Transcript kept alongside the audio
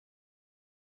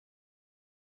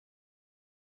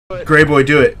Gray boy,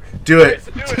 do it. Do it.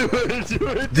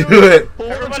 Do it.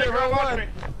 Everybody, hold on.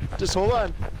 Just hold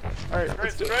on. All right.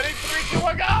 Grayson, ready? 3, 2,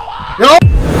 1, go! No.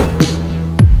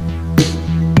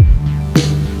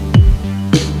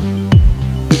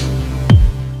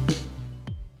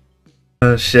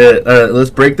 Oh shit. Let's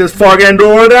break this fucking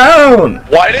door down.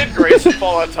 Why did Grayson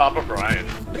fall on top of Brian?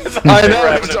 I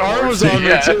know, his arm was on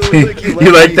me too.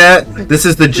 You like that? This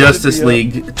is the Justice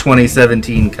League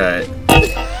 2017 cut.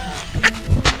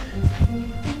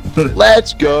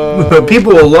 Let's go.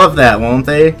 People will love that, won't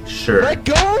they? Sure. Let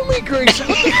go of me, Grayson.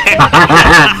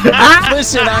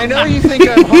 Listen, I know you think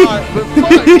I'm hot, but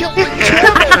fuck,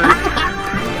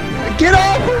 get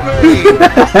off of me.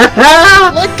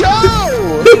 Let go.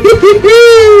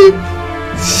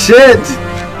 Shit.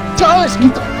 Thomas,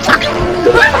 get the fuck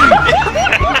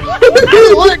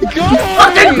let go.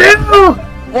 Fucking no.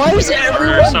 Why is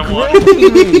everyone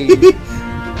groping me?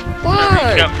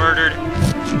 Why? Got murdered.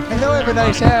 I know I have a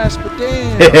nice ass, but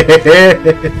damn.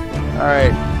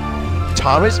 Alright.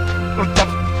 Thomas?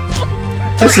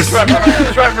 This is... Trevor,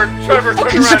 turn around. Trevor,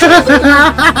 look, you're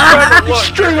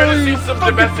gonna see some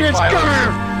domestic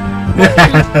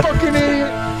violence. Fucking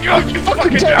idiot. Yo, you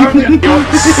fucking down.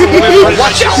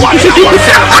 Watch out.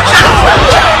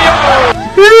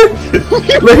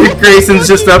 Look at Grayson's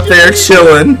just up there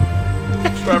chilling.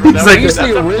 Trevor, He's like, He's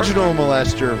the original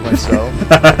molester of myself.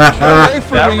 that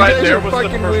right there was the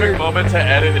perfect moment to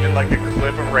edit in like a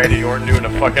clip of Randy Orton doing a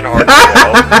fucking RKO.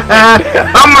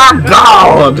 Oh my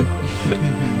god!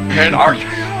 And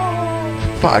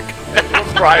RKO. Fuck.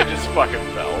 Brian just fucking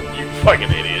fell. You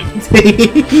fucking idiot.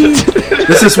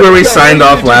 This is where we signed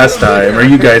off last time, or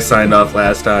you guys signed off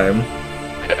last time.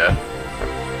 Yeah.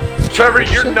 Trevor,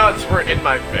 your nuts were in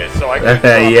my face, so I couldn't.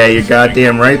 Yeah, you're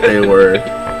goddamn right they were.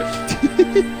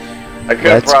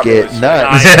 Let's get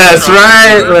nuts. That's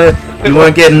right. You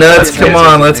want to get nuts? Come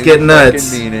on, let's get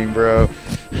nuts. Meaning, bro.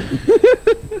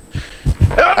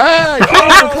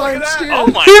 Oh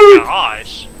my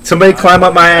gosh. Somebody climb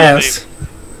up my ass.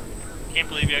 Can't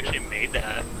believe you actually made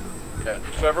that. Yeah.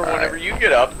 Trevor, whenever you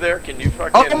get up there, can you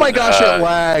fucking... Oh my gosh, it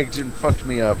lagged and fucked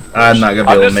me up. I'm not going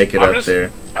to be able to make it up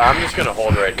there. I'm just going to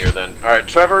hold right here then. Alright,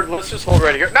 Trevor, let's just hold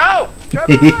right here. No!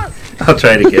 Trevor! I'll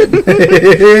try it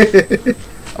again.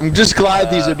 I'm just glad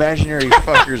these imaginary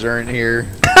fuckers aren't here.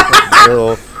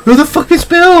 Bill. Who the fuck is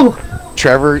Bill?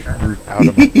 Trevor, you're out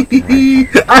of my fucking range.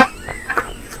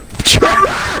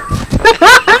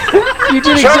 You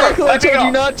did exactly what I told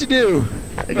you not to do.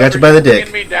 I got you by the dick.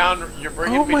 You're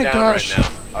bringing me down right now.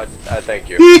 I thank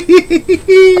you.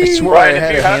 I swear Brian, I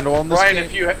had a handle on this Brian, game.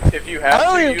 if you have I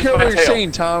don't to, even use care my what you're tail.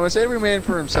 saying, Thomas. Every man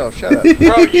for himself. Shut up.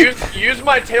 Bro, use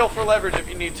my tail for leverage if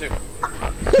you need to.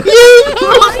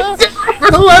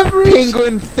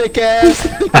 Penguin thick ass.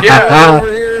 Yeah.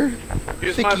 Over here.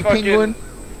 Use Thicky my fucking... penguin.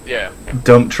 Yeah.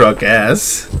 Dump truck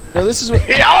ass. No, this is what...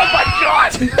 Yeah, oh my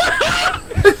god!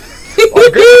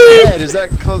 Is that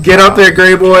close? Get up there,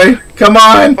 Gray boy. Come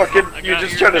on. Fucking, you're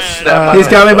just trying to snap. He's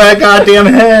got me by a goddamn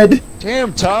head.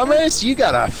 Damn, Thomas, you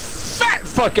got a fat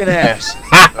fucking ass.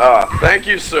 Thank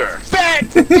you, sir. Fat,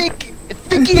 thick,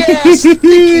 thicky ass,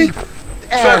 thicky Trevor,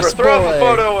 ass throw boy. up a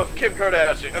photo of Kim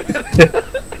Kardashian.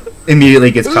 Immediately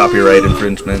gets copyright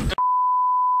infringement.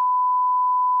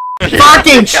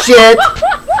 Fucking shit!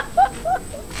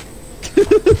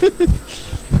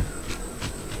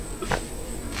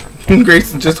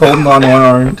 Grayson's just holding on one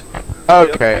arm.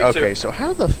 Okay, so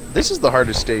how the... This is the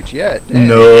hardest stage yet. Damn.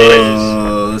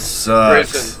 No, this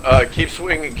sucks. Grayson, keep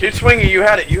swinging, you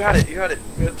had it,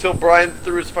 until Brian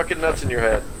threw his fucking nuts in your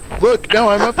head. Look, no,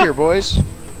 I'm up here, boys.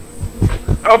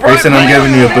 Oh, Brian, Grayson, I'm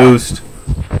giving you a boost.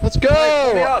 Let's go!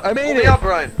 I made it! Out,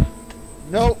 Brian.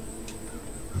 Nope.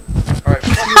 Alright,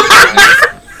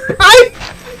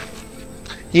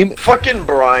 You fucking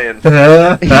Brian.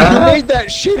 made that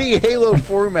shitty Halo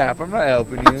 4 map. I'm not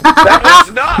helping you. That was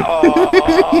not.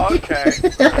 Oh, okay.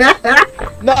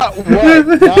 Not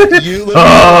what? Not you.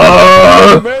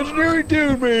 Imaginary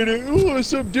dude made it. Ooh,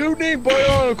 some dude named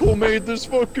Bionicle made this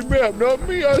fucking map. Not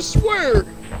me, I swear.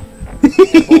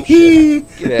 Bullshit.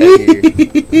 Get out of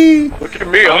here. Look at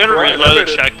me. I'm gonna reload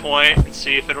the checkpoint and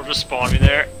see if it'll just spawn me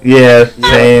there. Yeah,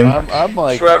 same. I'm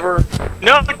like... Trevor.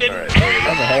 No, it didn't.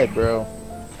 I'm ahead, bro.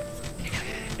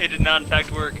 It did not in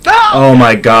fact work. Oh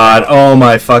my god. Oh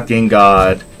my fucking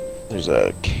god. There's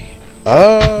a...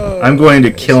 Oh. I'm going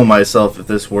to kill myself if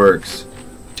this works.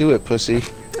 Do it, pussy.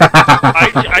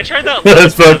 I tried that. Let's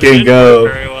last time, fucking it didn't go.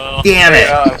 work very well. Damn it.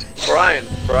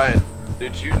 Brian,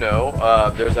 did you know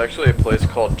there's actually a place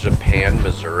called Japan,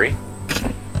 Missouri?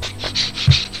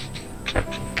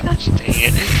 Gosh dang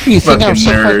it. You think Fucking I'm so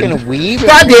nerd. fucking weeb?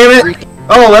 God damn it.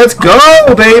 Oh, let's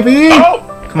go, baby. Oh!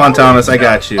 Come on, Thomas, I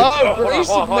got you. Oh, Hold on,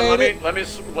 Grayson hold on. made it.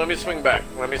 Let me swing back.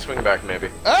 Let me swing back, maybe.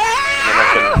 Ah! And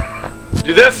then I can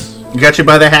do this. I got you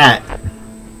by the hat.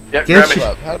 Yeah, Get grab you- me.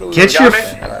 How do we Get got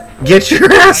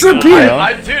your ass up here.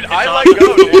 Dude, It's I on let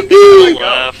go, dude. I let go.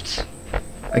 left.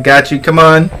 I got you. Come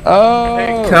on.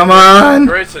 Oh. Come on.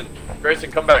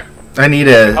 Grayson, come back. I need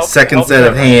a Help- second help set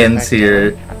of Trevor. hands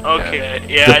here. Okay,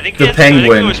 yeah, The- I think the I think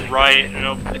penguin. it was right.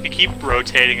 If you keep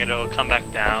rotating it, it'll come back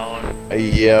down.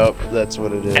 Yep, that's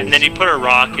what it is. And then you put a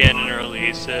rock in and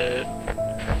release it.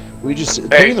 we just Hey,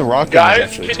 putting the rocket. guys,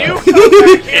 is actually can you tough. come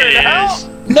back here It now? is.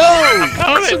 No,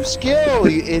 coming. get some skill,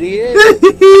 you idiot.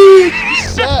 You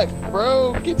suck,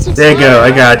 bro. Get some. There you go. I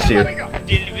got you.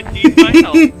 Didn't even need my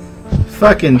help.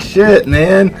 Fucking shit,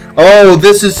 man. Oh,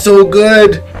 this is so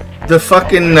good. The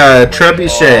fucking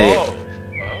trebuchet. Oh,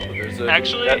 there's a,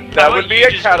 Actually, that how would about be you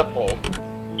a just- catapult.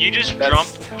 You just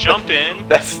That's- jump in.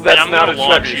 That's and I'm not a gonna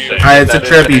launch you. trebuchet. It's a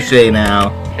That is trebuchet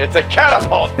now. It's a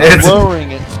catapult. It's,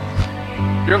 Lowering it.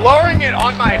 You're lowering it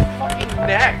on my fucking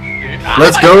neck, dude.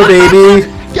 let's go, baby.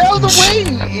 Get out of the way,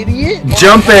 you idiot.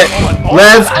 Jump it.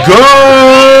 Let's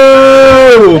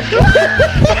go.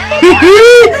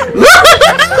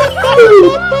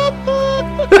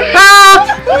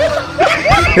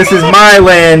 This is my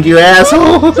land, you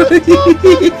asshole.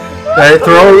 Alright,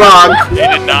 throw a rock. They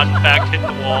did not, in fact, hit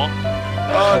the wall.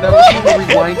 Oh, that was when we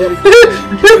rewind it again.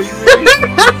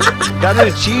 Got an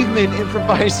achievement,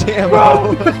 improvised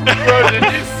ammo. Bro, did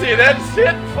you see that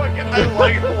shit? Fucking, I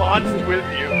like launched with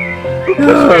you. Who pushed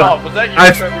me off? Was that you,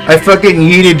 Trevor? I fucking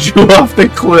yeeted you off the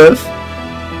cliff.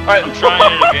 Alright, I'm trying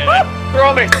it again.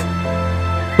 throw me.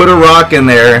 Put a rock in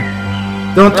there.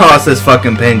 Don't toss this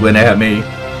fucking penguin at me.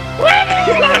 Oh,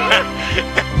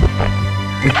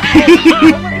 look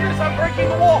at this, I'm breaking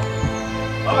the wall.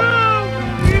 A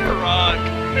rock.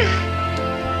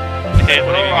 Okay,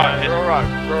 what do you got? Throw a rock.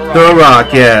 Throw a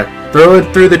rock, yeah. Throw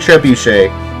it through the trebuchet.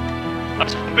 I'm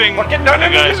hoping Fucking no, no,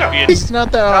 you no, guys no, would be It's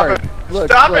not that hard. it. Look,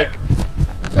 Stop look. it.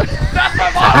 That's my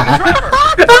mom,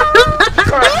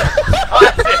 Trevor.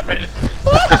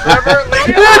 Trevor, leave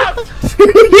me alone.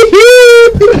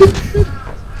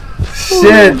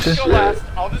 Shit.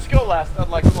 I'll just go last.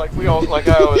 Like I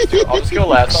always do. I'll just go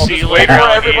last. I'll See just you wait later, for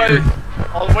alligator. everybody.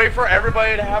 I'll wait for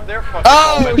everybody to have their fucking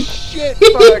Oh moment. shit!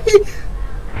 Fuck.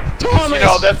 Thomas, You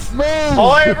know, that's move.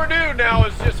 all I ever do now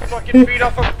is just fucking feed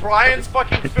off of Brian's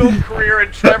fucking film career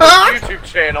and Trevor's YouTube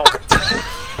channel.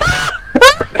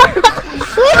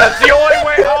 That's the only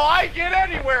way how I get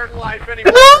anywhere in life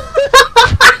anymore.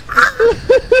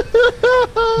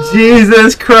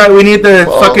 Jesus Christ, we need the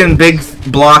fucking big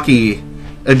blocky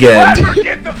again. Trevor,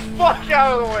 get the fuck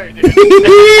out of the way,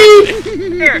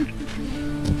 dude.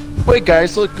 Wait,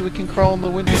 guys, look, we can crawl in the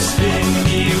window.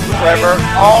 Trevor,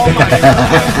 oh my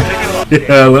god.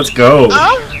 Yeah, let's go.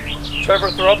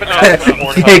 Trevor, throw up an ass with a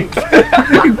horn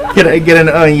hug. Can I get an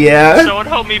oh yeah? Someone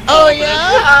help me pull this.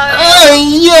 Oh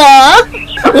yeah!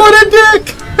 What a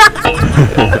dick!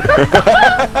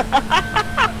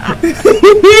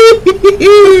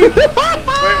 Wait,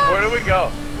 where do we go?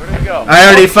 Where do we go? I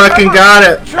already fucking got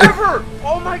it. Trevor!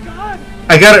 Oh my god!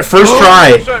 I got it first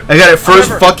try. I got it first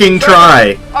Trevor, fucking Trevor,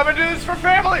 try. I'm gonna do this for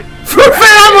family! For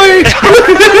family!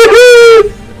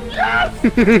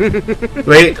 Yes!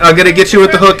 Wait, I'm gonna get you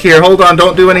with the hook here. Hold on,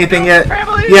 don't do anything yet.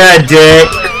 Family! Yeah, dick.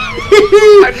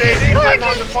 I'm mating, I'm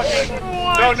on the fucking...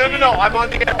 No, I'm on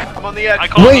the edge. I'm on the edge. I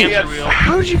call Wait. it hamster wheel.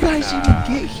 How did you guys even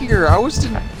get here? I was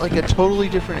in like a totally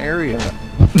different area.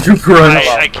 Crunch.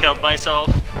 I killed myself.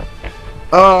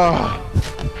 Oh.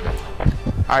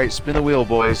 Alright, spin the wheel,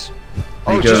 boys.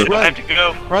 Oh, You just go. I have run. to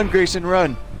go. Run, Grayson,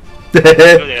 run. Go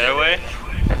the other way.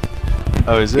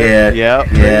 Oh, is it? Yeah, Yep.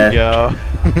 yeah. There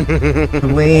you go.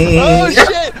 Wing. Oh,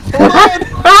 shit! Hold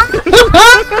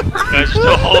on! Guys,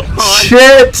 still hold on.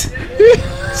 Shit!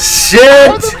 How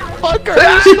Shit! the fuck are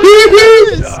you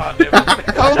doing this? God damn it.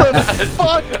 How the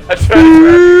fuck? I tried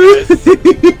to grab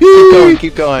this.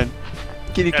 Keep going.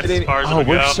 Can you That's get in? as far as Oh, it'll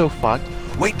we're go. so fucked.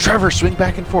 Wait, Trevor, swing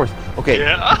back and forth. Okay,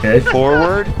 Yeah. Okay.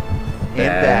 forward and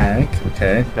back.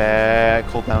 Okay. Back,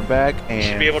 hold down back, and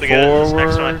Should be able to get it this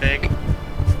next one, I forward. think.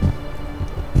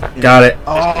 Got it.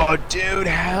 Oh, dude,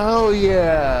 hell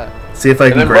yeah! See if I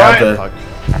And can then grab Brian. the.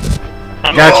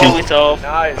 I'm Got gonna you. kill myself.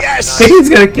 Nice. Yes! Nice. He's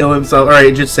gonna kill himself. Alright,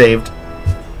 it just saved.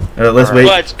 Let's wait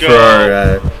Let's go. for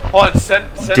our Hold on, send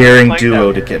daring this plank duo down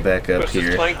to here. get back up Push this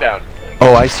here. plank down.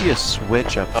 Oh, I see a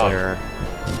switch up Oh. there.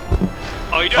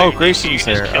 Oh, you don't Oh, even Grayson's you can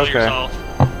just there, kill okay. yourself.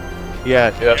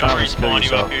 Yeah, Yeah. Don't Thomas, kill respawn you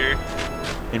yourself. up here.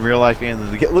 In real life and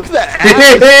the look at that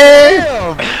ass!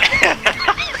 Damn!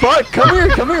 Fuck,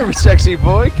 come here, sexy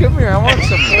boy. Come here, I want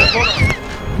some.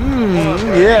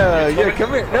 Yeah,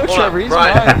 come here. No, Trevor, he's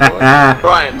Brian. mine, boy.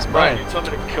 Brian, you told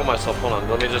me to kill myself. Hold on,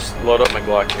 let me just load up my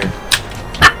Glock here.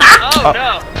 Oh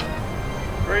no!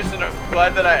 Grayson, I'm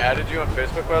glad that I added you on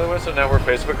Facebook, by the way, so now we're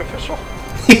Facebook official.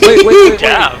 Wait.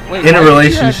 Yeah. In a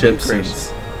relationship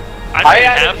since. I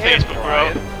have Facebook, bro.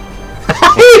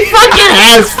 He fucking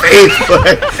has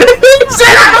Facebook! He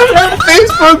said I don't have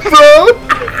Facebook, bro!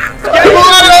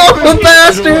 What a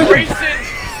bastard!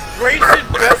 Grayson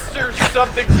Bester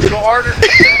something Garner.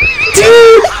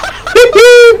 Dude!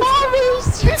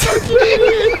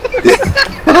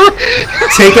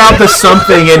 Take out the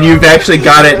something and you've actually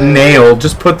got it nailed.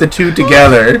 Just put the two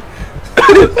together.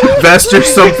 Vester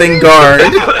something guard.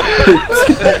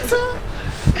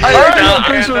 I don't have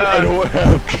Facebook. What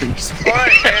the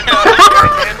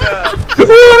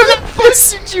fuck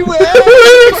did you have?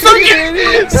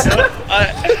 I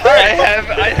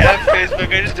have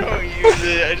Facebook. I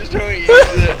just don't use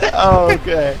it. Oh,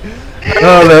 okay.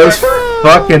 Oh, that was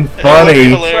fucking funny.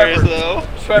 Hilarious though.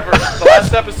 Trevor, the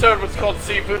last episode was called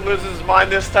Seafood Loses His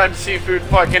Mind. This time, Seafood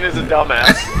fucking is a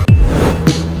dumbass.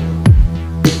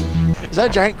 Is that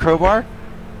a giant crowbar?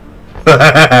 Wait,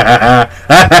 are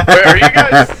you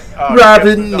guys?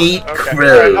 Robin Meat Okay,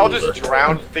 Crow. alright, I'll just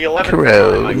drown the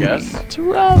 11th time, I guess. It's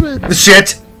Robin.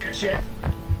 Shit!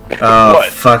 Oh, What?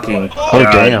 fucking Oh,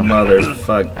 God, damn.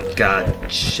 motherfuck, God,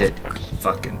 shit,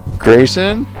 fucking.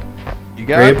 Grayson, you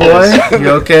got Great boy, this. you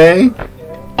okay?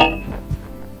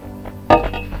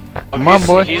 Come on,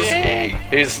 boy.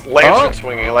 He's lantern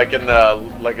swinging like in the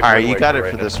like. All right, you got it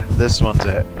for this. This one's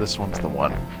it. This one's the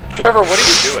one. Trevor, what are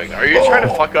you doing? Are you trying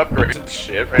to fuck up Grayson's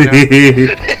shit right now?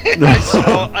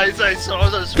 I saw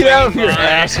the swing. Get out of here,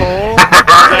 asshole!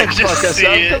 I just Fuck us see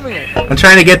up. it. Come here. I'm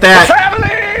trying to get that.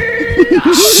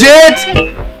 Shit!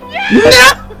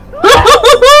 No!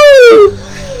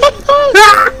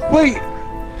 Wait,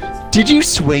 did you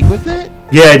swing with it?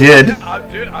 Yeah, I did.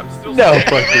 Dude, I'm still. No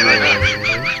fucking way.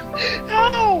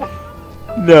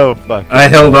 No fucking. I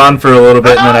held on for a little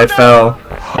bit and then I fell.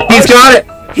 He's got it!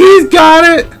 He's got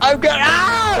it! I've got.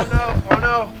 Ah! Oh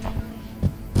no!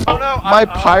 Oh no! My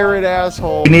pirate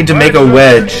asshole. You need to make a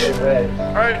wedge.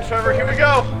 All right, Trevor, here we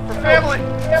go for family.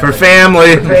 For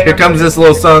family. Here comes this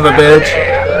little son of a bitch.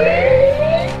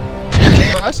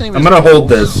 I'm gonna hold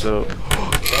this. So.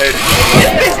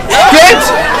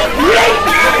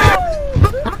 Get!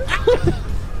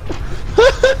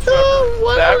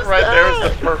 That right there is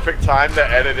the perfect time to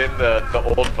edit in the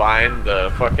old Vine,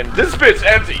 the fucking this bitch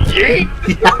empty. Yeet!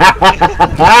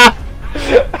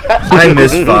 I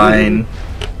miss Vine.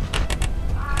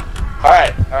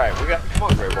 Alright, we got come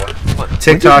on, Gray boy. Come on.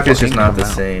 TikTok is just not the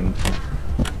same.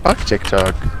 Fuck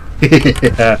TikTok.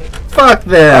 Yeah. Fuck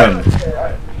them.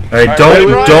 Alright,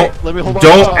 Let me hold on.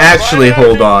 don't actually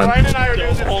hold on. Brian and I are doing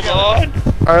this Hold together. on.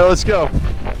 All right, let's go.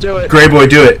 Do it. Gray boy,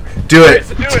 do it. Do it.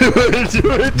 Grayson, do it.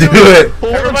 Do it. Do it.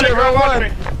 Hold on, Everybody Trevor, grab hold onto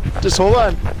on. me. Just hold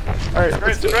on. All right.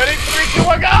 Grayson, ready? 3, 2,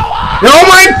 1, go! Oh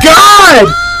my god!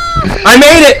 I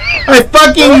made it! I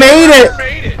fucking made it!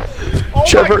 Made it. Oh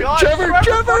Trevor, my God, Trevor,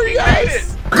 fucking yes! made it.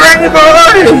 Gray boy!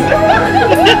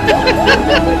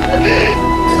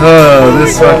 Oh,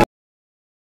 this fucking.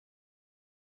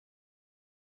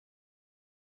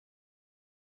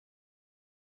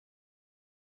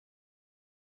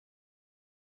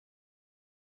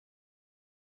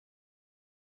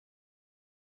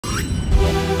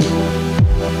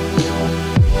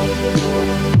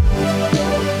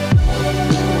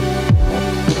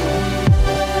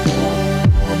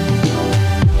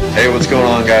 Hey, what's going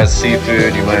on, guys?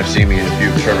 Seafood. You might have seen me in a few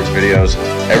of Trevor's videos.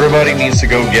 Everybody needs to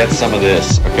go get some of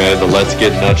this, okay? The Let's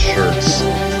Get Nuts shirts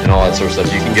and all that sort of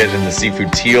stuff. You can get it in the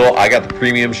Seafood Teal. I got the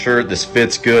premium shirt. This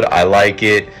fits good. I like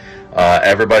it.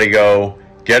 Everybody go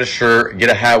get a shirt, get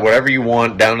a hat, whatever you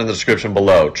want down in the description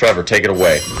below. Trevor, take it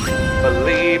away.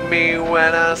 Believe me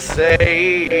when I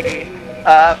say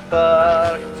I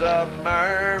fucked a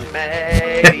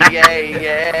mermaid. Yeah,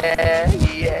 yeah,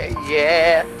 yeah,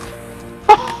 yeah.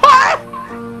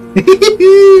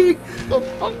 The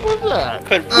fuck was that?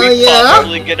 Could Oh, we yeah?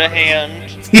 possibly get a hand?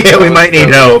 Yeah, we might need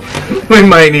help. We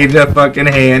might need a fucking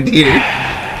hand here.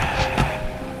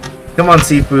 Come on,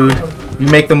 Seafood. You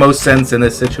make the most sense in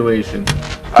this situation.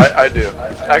 I do.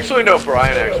 Actually, no,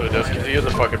 Brian actually does, because he is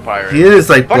a fucking pirate. He is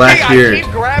like Okay, I Blackbeard.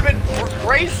 keep grabbing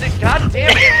Grayson, god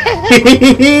damn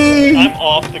it! I'm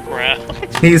off the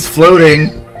ground. He's floating.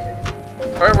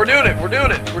 Alright, we're doing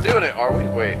it, are we?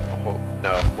 Wait, oh,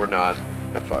 no, we're not.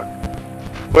 Oh, fuck.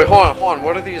 Wait, hold on,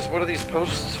 what are these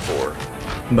posts for?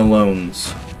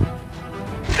 Malone's.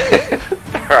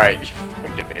 Alright, you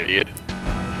fucking idiot.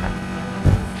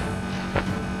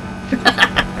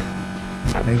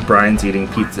 I think Brian's eating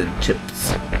pizza and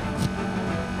chips.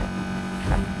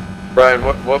 Brian,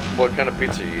 what kind of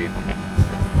pizza you eat?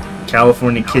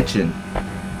 California Kitchen.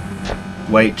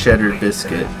 White cheddar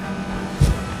biscuit.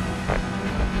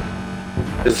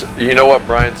 You know what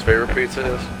Brian's favorite pizza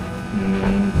is?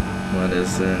 What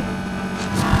is it?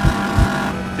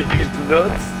 These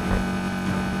nuts.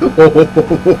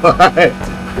 What?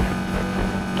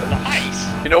 Nice.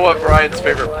 You know what Brian's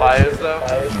favorite pie is, though?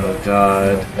 Oh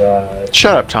God.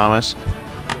 Shut up, Thomas.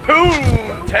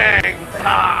 Poontang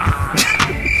pie.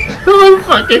 I'm a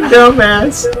fucking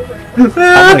dumbass. I'm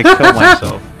gonna kill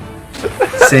myself.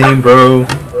 Same, bro.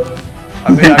 I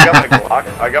mean,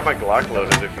 I got my Glock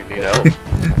loaded if you need help.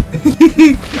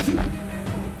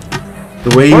 The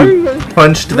way you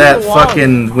punched that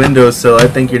fucking windowsill, I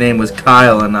think your name was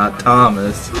Kyle and not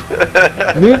Thomas.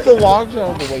 Move the logs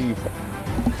out of the way, you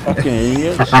fucking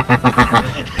idiots. This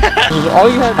is all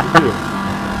you have to do.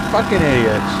 Fucking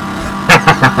idiots.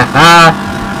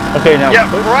 Okay, now. Yeah,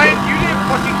 Brian, you didn't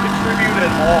fucking contribute at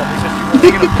all because you were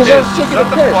taking a piss. Shut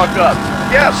the fuck up.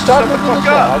 Yeah, Stop shut the moving fuck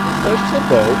the up. log, push the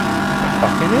boat.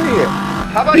 Fucking idiot.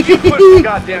 How about you push the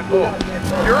goddamn boat?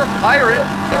 You're a pirate.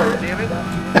 Damn it.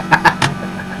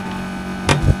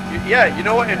 Yeah, you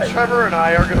know what? And Trevor and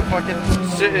I are gonna fucking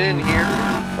sit in here,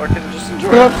 fucking just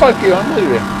enjoy No, it. fuck you, I'm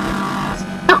leaving.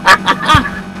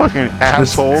 Fucking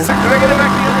asshole. Can I get it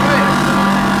back the other way?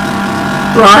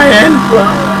 Brian!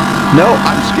 No,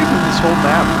 I'm skipping this whole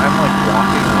map. I'm like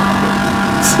walking around it.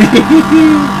 Keep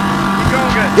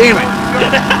going, guys. Damn it. Keep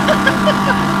going.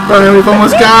 Brian, we've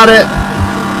almost got it!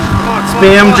 Come on,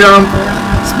 Spam jump!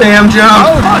 Spam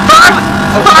jump! Fuck!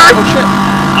 Fuck! Oh shit.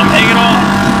 I'm hanging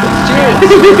on.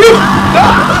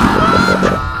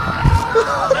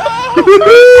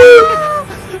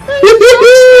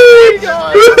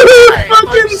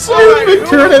 Fucking stupid!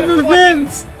 Turn into the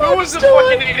vents! Who was the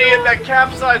fucking idiot that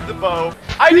capsized the boat?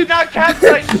 I did not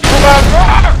capsize the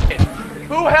boat!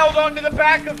 Who held on to the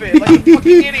back of it like a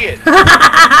fucking idiot?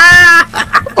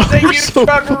 Thank you, so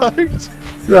Trevor. fucked.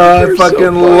 I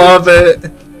fucking love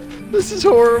it! This is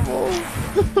horrible.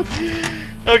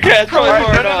 Okay, that's probably Alright,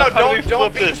 far no, enough. How do we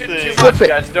don't flip beat this it thing? too much,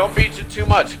 guys. Don't beat it too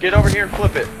much. Get over here and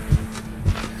flip it.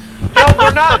 No,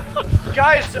 we're not,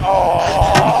 guys.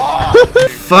 Oh!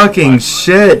 Fucking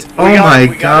shit! Oh my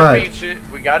god!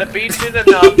 We gotta beat it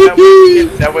enough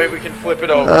that way we can flip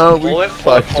it over. Oh, we Flip,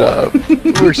 fucked flip, up.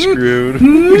 We're screwed.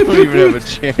 We don't even have a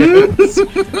chance.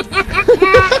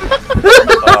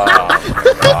 Oh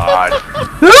god.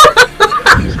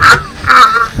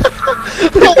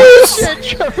 Holy shit,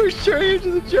 Trevor's turning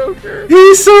into the Joker.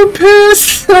 He's so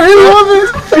pissed! I love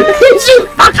it! He's just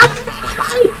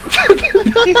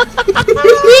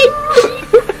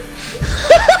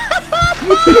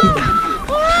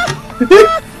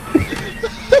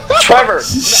Trevor!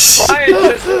 Brian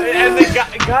just, and the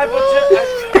guy was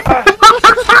just...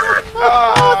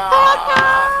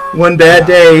 One bad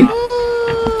day.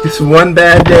 Just one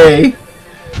bad day.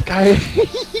 Guys,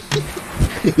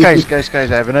 I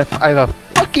have a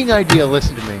fucking idea.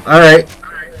 Listen to me. Alright.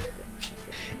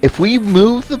 If we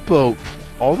move the boat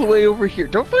all the way over here,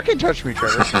 don't fucking touch me,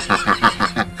 Trevor.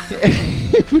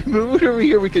 If we move it over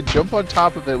here, we can jump on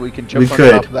top of it. We can jump on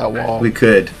top of that wall. We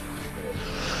could.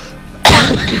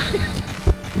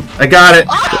 I got it.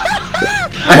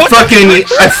 I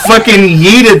fucking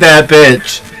yeeted that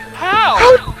bitch. How?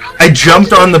 I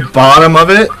jumped on the bottom of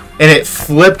it and it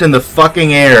flipped in the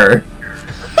fucking air.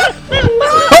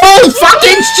 Oh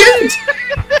fucking shit!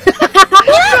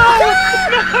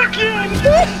 Not again!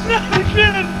 Not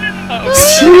again! Oh,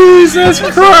 Jesus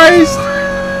Christ!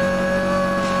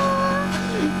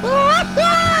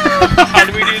 how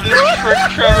do we do this trick,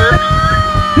 Trevor?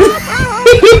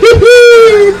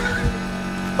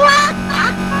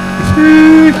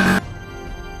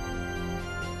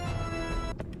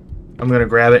 I'm gonna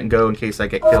grab it and go in case I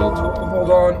get killed.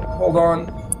 Hold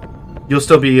on. You'll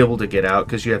still be able to get out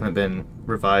because you haven't been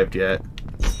revived yet.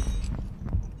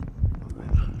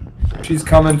 She's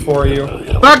coming for you.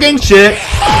 Fucking shit!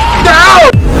 No!